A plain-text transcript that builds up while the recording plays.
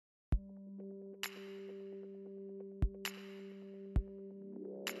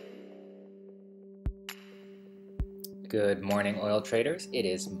Good morning, oil traders. It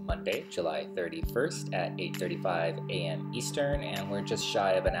is Monday, July 31st at 8:35 a.m. Eastern, and we're just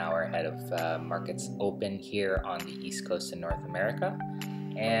shy of an hour ahead of markets open here on the East Coast in North America.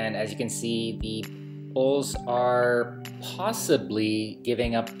 And as you can see, the bulls are possibly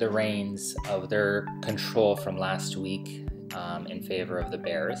giving up the reins of their control from last week in favor of the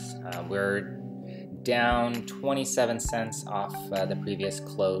bears. We're down 27 cents off the previous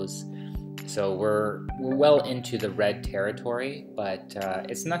close. So we're well into the red territory, but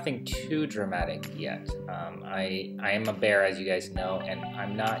it's nothing too dramatic yet. I am a bear, as you guys know, and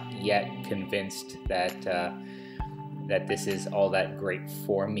I'm not yet convinced that that this is all that great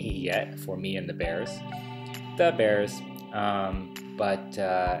for me yet, for me and the bears. But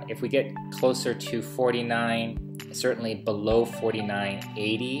if we get closer to 49, certainly below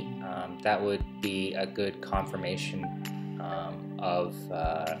 49.80, that would be a good confirmation of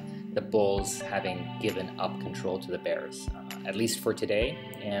the bulls having given up control to the bears, at least for today,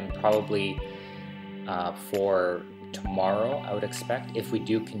 and probably for tomorrow. I would expect, if we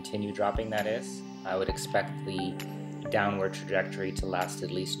do continue dropping, that is, I would expect the downward trajectory to last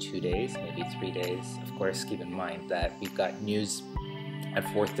at least 2 days, maybe 3 days. Of course, keep in mind that we've got news at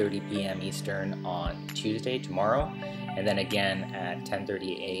 4:30 p.m. Eastern on Tuesday, tomorrow, and then again at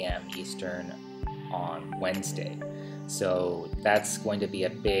 10:30 a.m. Eastern on Wednesday. So that's going to be a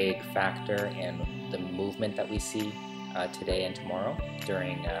big factor in the movement that we see today and tomorrow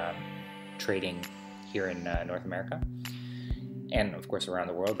during trading here in North America, and of course around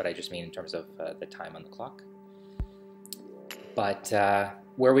the world, but I just mean in terms of the time on the clock. But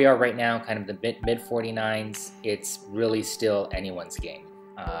where we are right now, kind of the mid 49s, it's really still anyone's game.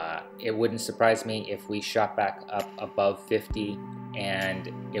 It wouldn't surprise me if we shot back up above 50, and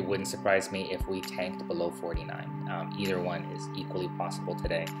it wouldn't surprise me if we tanked below 49. Either one is equally possible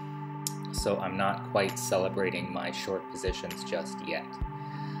today. So I'm not quite celebrating my short positions just yet.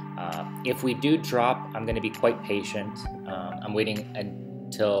 If we do drop, I'm going to be quite patient. I'm waiting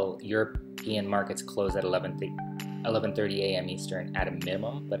until European markets close at 11:30 a.m. Eastern at a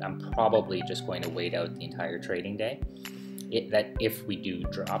minimum, but I'm probably just going to wait out the entire trading day. If we do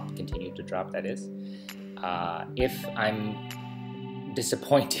drop, continue to drop, that is. If I'm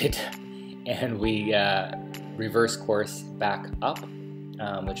disappointed and we reverse course back up,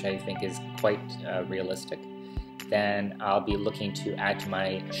 which I think is quite realistic, then I'll be looking to add to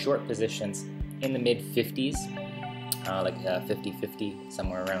my short positions in the mid 50s, like 50-50,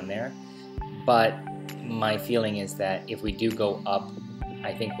 somewhere around there. But my feeling is that if we do go up,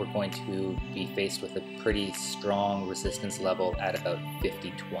 I think we're going to be faced with a pretty strong resistance level at about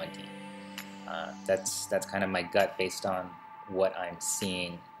 50-20. That's kind of my gut based on what I'm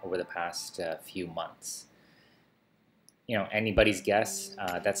seeing over the past few months. You know, anybody's guess.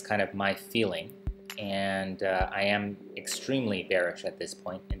 That's kind of my feeling, and I am extremely bearish at this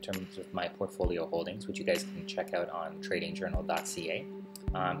point in terms of my portfolio holdings, which you guys can check out on TradingJournal.ca.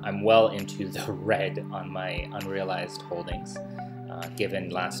 I'm well into the red on my unrealized holdings, given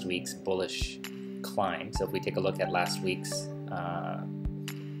last week's bullish climb. So if we take a look at last week's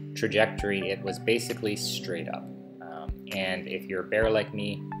trajectory, it was basically straight up. And if you're a bear like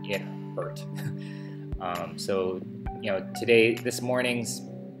me, it hurt. So, you know, this morning's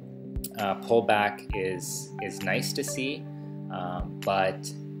pullback is nice to see, but,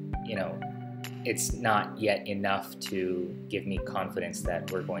 you know, it's not yet enough to give me confidence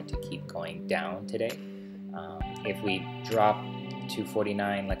that we're going to keep going down today. If we drop to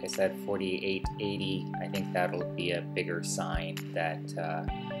 49, like I said, 48.80, I think that'll be a bigger sign that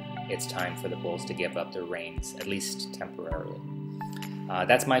it's time for the bulls to give up their reins, at least temporarily.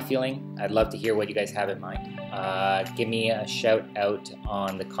 That's my feeling. I'd love to hear what you guys have in mind. Give me a shout out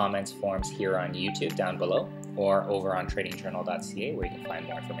on the comments forms here on YouTube down below, or over on TradingJournal.ca, where you can find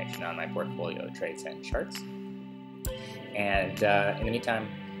more information on my portfolio trades and charts. And in the meantime,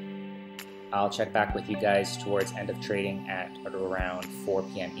 I'll check back with you guys towards end of trading at around 4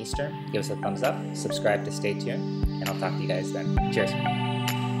 p.m. Eastern. Give us a thumbs up, subscribe to stay tuned, and I'll talk to you guys then. Cheers.